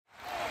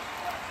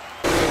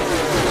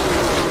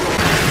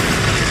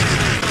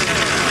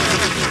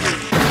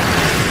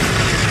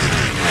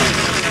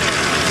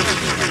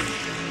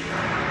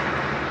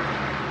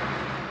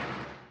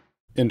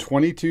In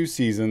 22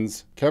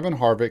 seasons, Kevin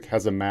Harvick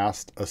has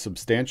amassed a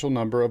substantial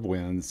number of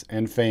wins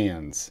and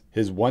fans.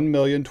 His 1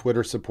 million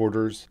Twitter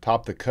supporters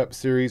top the Cup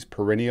Series'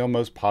 perennial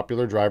most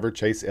popular driver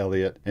Chase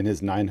Elliott and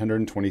his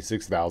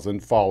 926,000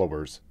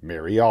 followers.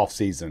 Merry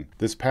offseason.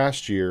 This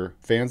past year,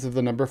 fans of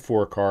the number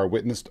 4 car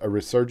witnessed a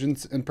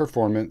resurgence in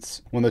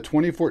performance when the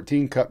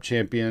 2014 Cup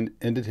champion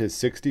ended his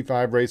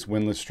 65-race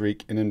winless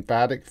streak in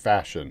emphatic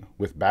fashion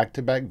with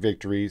back-to-back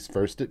victories,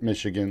 first at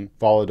Michigan,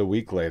 followed a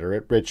week later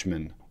at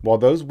Richmond. While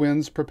those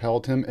wins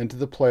propelled him into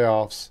the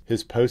playoffs,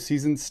 his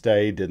postseason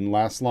stay didn't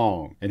last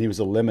long, and he was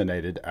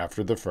eliminated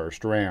after the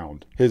first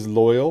round. His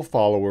loyal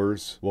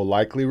followers will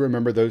likely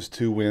remember those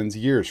 2 wins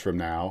years from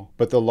now,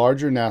 but the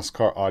larger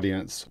NASCAR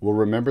audience will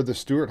remember the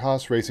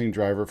Stewart-Haas Racing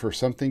driver for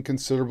something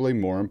considerably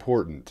more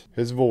important: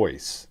 his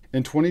voice.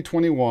 In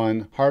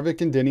 2021,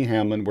 Harvick and Denny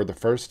Hamlin were the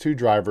first 2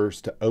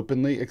 drivers to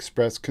openly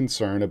express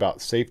concern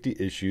about safety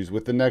issues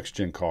with the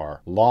next-gen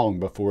car, long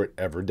before it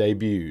ever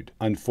debuted.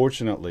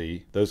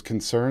 Unfortunately, those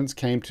concerns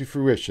came to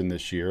fruition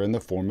this year in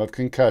the form of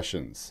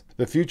concussions.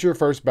 The future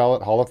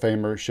first-ballot Hall of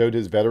Famer showed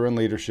his veteran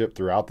leadership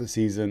throughout the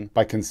season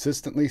by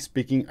consistently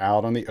speaking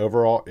out on the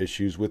overall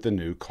issues with the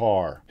new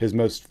car. His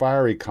most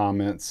fiery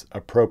comments,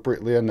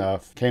 appropriately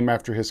enough, came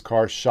after his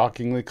car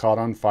shockingly caught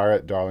on fire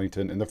at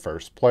Darlington in the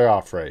first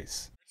playoff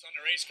race. On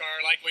the race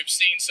car, like we've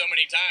seen so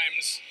many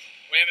times,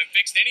 we haven't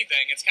fixed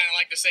anything. It's kind of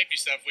like the safety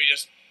stuff. We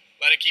just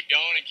let it keep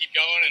going,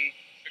 and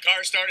the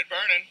car started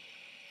burning.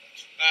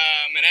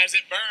 And as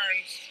it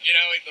burned,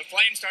 the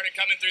flame started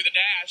coming through the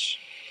dash,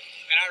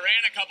 and I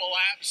ran a couple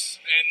laps,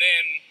 and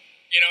then,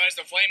 as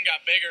the flame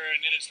got bigger,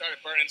 and then it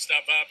started burning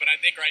stuff up, and I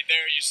think right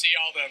there you see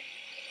all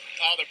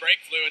the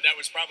brake fluid that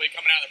was probably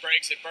coming out of the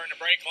brakes. It burned the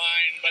brake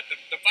line, but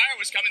the fire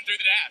was coming through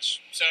the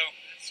dash. So,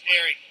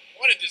 scary.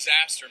 What a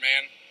disaster,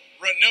 man.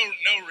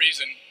 No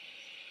reason.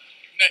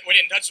 We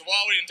didn't touch the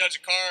wall, we didn't touch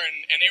the car,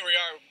 and here we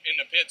are in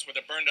the pits with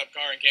a burned up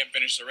car and can't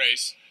finish the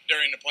race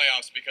during the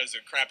playoffs because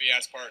of crappy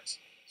ass parts.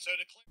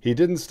 He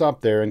didn't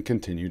stop there and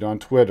continued on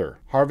Twitter.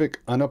 Harvick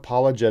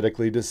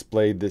unapologetically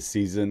displayed this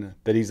season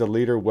that he's a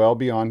leader well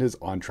beyond his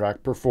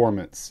on-track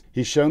performance.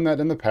 He's shown that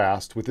in the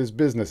past with his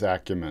business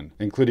acumen,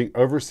 including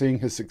overseeing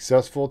his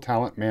successful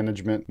talent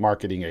management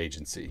marketing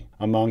agency.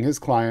 Among his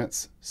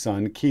clients,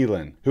 son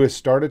Keelan, who has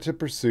started to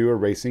pursue a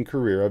racing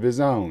career of his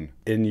own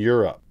in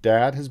Europe.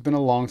 Dad has been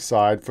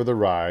alongside for the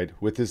ride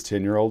with his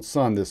 10-year-old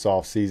son this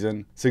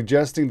offseason,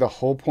 suggesting the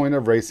whole point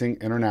of racing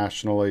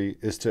internationally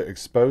is to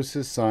expose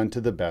his son to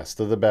the best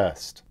of the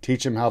best.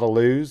 Teach him how to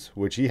lose,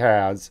 which he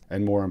has,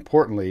 and more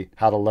importantly,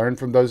 how to learn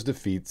from those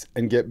defeats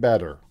and get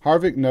better.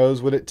 Harvick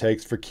knows what it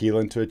takes for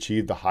Keelan to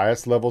achieve the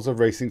highest levels of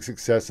racing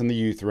success in the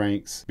youth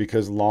ranks,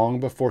 because long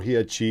before he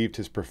achieved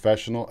his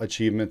professional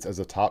achievements as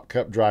a top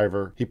Cup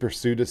driver, he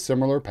pursued a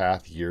similar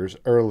path years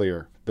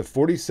earlier. The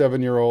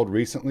 47-year-old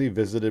recently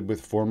visited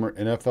with former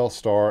NFL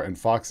star and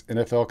Fox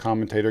NFL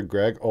commentator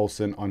Greg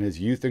Olsen on his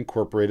Youth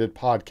Incorporated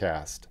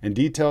podcast and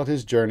detailed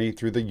his journey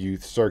through the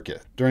youth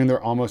circuit. During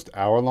their almost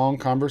hour-long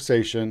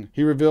conversation,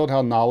 he revealed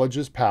how knowledge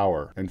is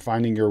power and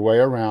finding your way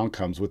around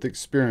comes with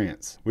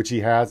experience, which he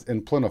has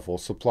in plentiful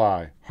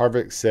supply.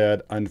 Harvick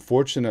said,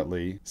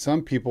 "Unfortunately,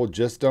 some people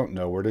just don't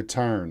know where to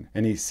turn,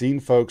 and he's seen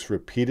folks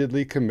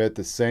repeatedly commit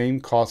the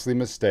same costly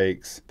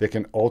mistakes that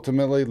can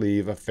ultimately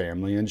leave a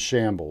family in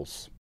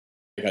shambles."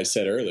 Like I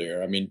said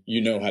earlier, I mean,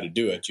 you know how to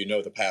do it. You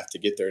know the path to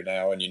get there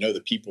now, and you know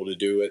the people to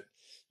do it.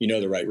 You know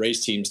the right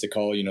race teams to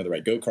call. You know the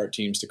right go-kart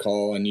teams to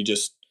call, and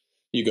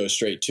you go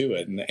straight to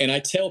it. And I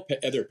tell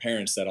other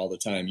parents that all the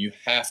time. You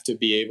have to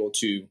be able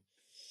to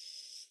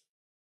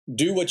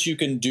do what you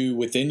can do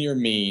within your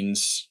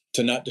means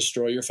to not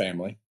destroy your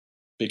family,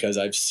 because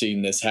I've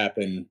seen this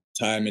happen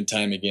time and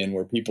time again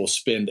where people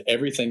spend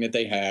everything that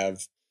they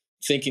have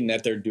thinking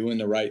that they're doing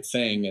the right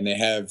thing, and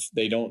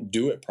they don't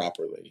do it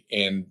properly.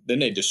 And then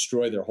they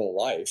destroy their whole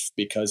life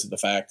because of the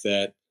fact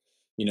that,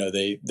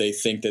 they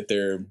think that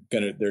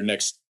their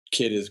next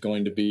kid is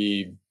going to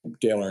be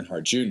Dale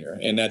Earnhardt Jr.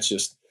 And that's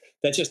just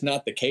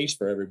not the case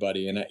for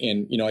everybody. And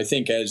I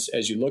think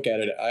as you look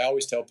at it, I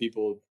always tell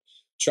people,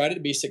 try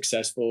to be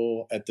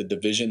successful at the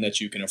division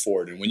that you can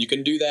afford. And when you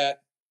can do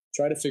that,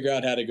 try to figure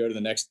out how to go to the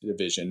next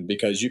division,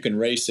 because you can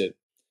race it.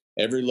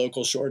 Every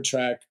local short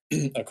track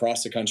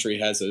across the country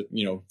has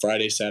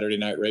Friday, Saturday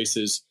night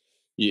races.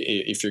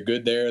 If you're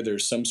good there,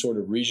 there's some sort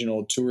of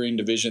regional touring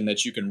division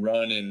that you can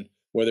run in,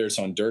 whether it's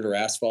on dirt or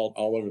asphalt,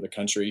 all over the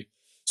country.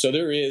 So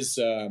there is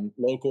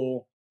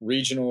local,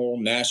 regional,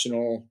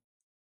 national,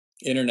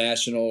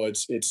 international.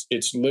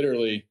 It's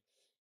literally,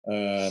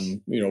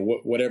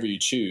 whatever you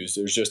choose.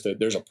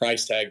 There's a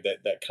price tag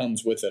that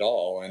comes with it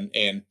all. And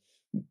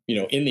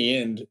in the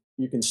end,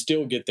 you can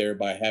still get there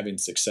by having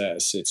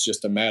success. It's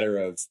just a matter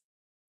of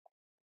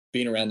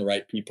being around the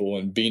right people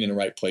and being in the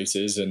right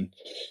places. And,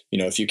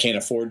 if you can't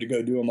afford to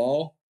go do them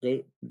all,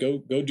 go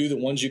do the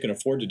ones you can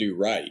afford to do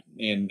right.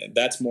 And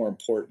that's more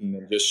important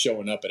than just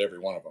showing up at every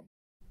one of them.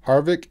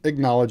 Harvick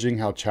acknowledging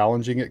how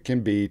challenging it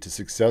can be to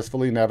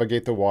successfully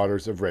navigate the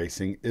waters of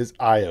racing is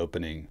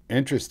eye-opening.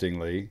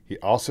 Interestingly, he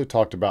also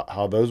talked about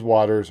how those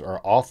waters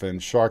are often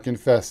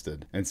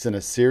shark-infested and sent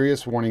a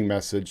serious warning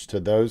message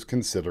to those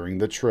considering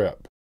the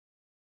trip.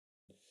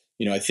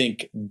 I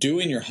think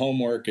doing your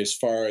homework as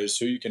far as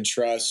who you can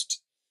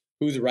trust,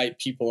 who the right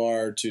people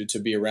are to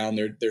be around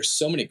there. There's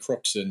so many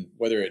crooks in,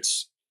 whether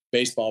it's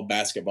baseball,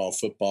 basketball,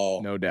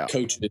 football, no doubt,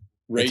 coaches,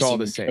 racing. It's all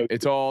the same. Coaches.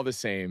 It's all the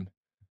same.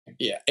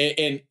 Yeah.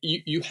 And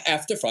you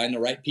have to find the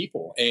right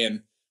people,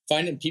 and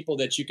finding people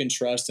that you can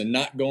trust and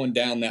not going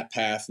down that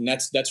path. And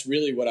that's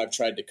really what I've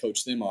tried to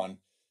coach them on.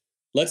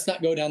 Let's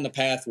not go down the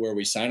path where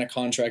we sign a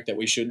contract that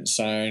we shouldn't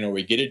sign, or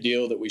we get a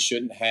deal that we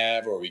shouldn't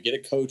have, or we get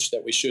a coach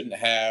that we shouldn't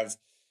have.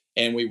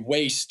 And we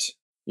waste,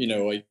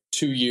 like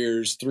 2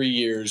 years, 3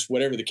 years,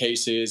 whatever the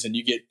case is. And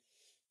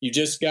you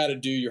just got to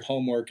do your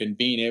homework and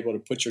being able to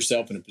put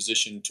yourself in a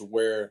position to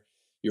where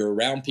you're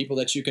around people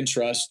that you can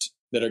trust,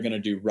 that are going to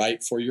do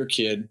right for your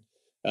kid,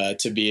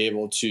 to be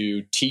able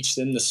to teach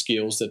them the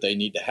skills that they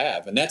need to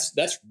have. And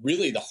that's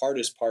really the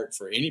hardest part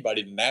for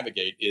anybody to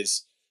navigate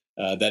is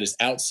that is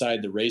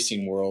outside the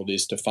racing world,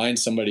 is to find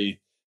somebody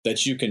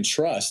that you can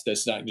trust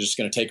that's not just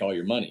going to take all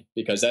your money,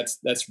 because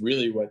that's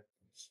really what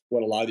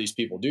a lot of these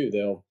people do.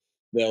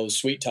 They'll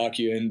sweet talk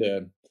you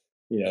into,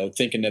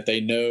 thinking that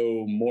they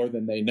know more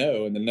than they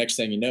know. And the next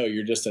thing you know,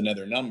 you're just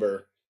another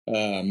number,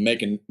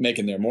 making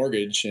their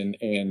mortgage,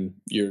 and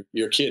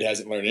your kid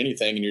hasn't learned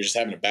anything, and you're just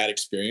having a bad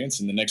experience.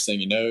 And the next thing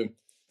you know,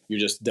 you're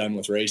just done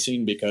with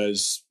racing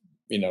because,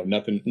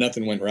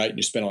 nothing went right and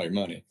you spent all your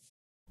money.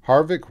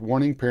 Harvick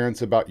warning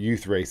parents about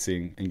youth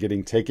racing and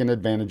getting taken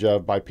advantage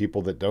of by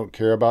people that don't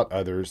care about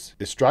others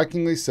is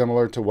strikingly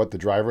similar to what the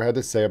driver had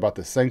to say about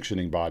the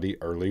sanctioning body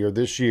earlier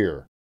this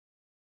year.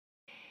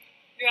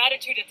 Your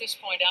attitude at this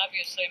point,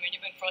 obviously,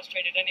 you've been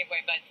frustrated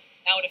anyway, but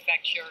now it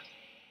affects your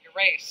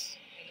race.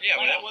 Yeah,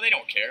 well, they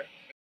don't care.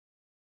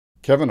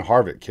 Kevin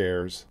Harvick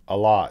cares a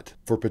lot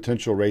for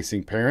potential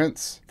racing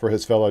parents, for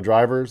his fellow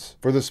drivers,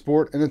 for the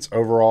sport and its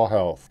overall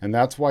health. And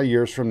that's why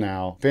years from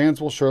now, fans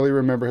will surely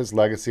remember his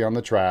legacy on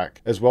the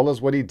track, as well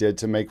as what he did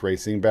to make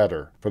racing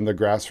better, from the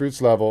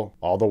grassroots level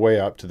all the way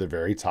up to the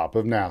very top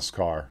of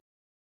NASCAR.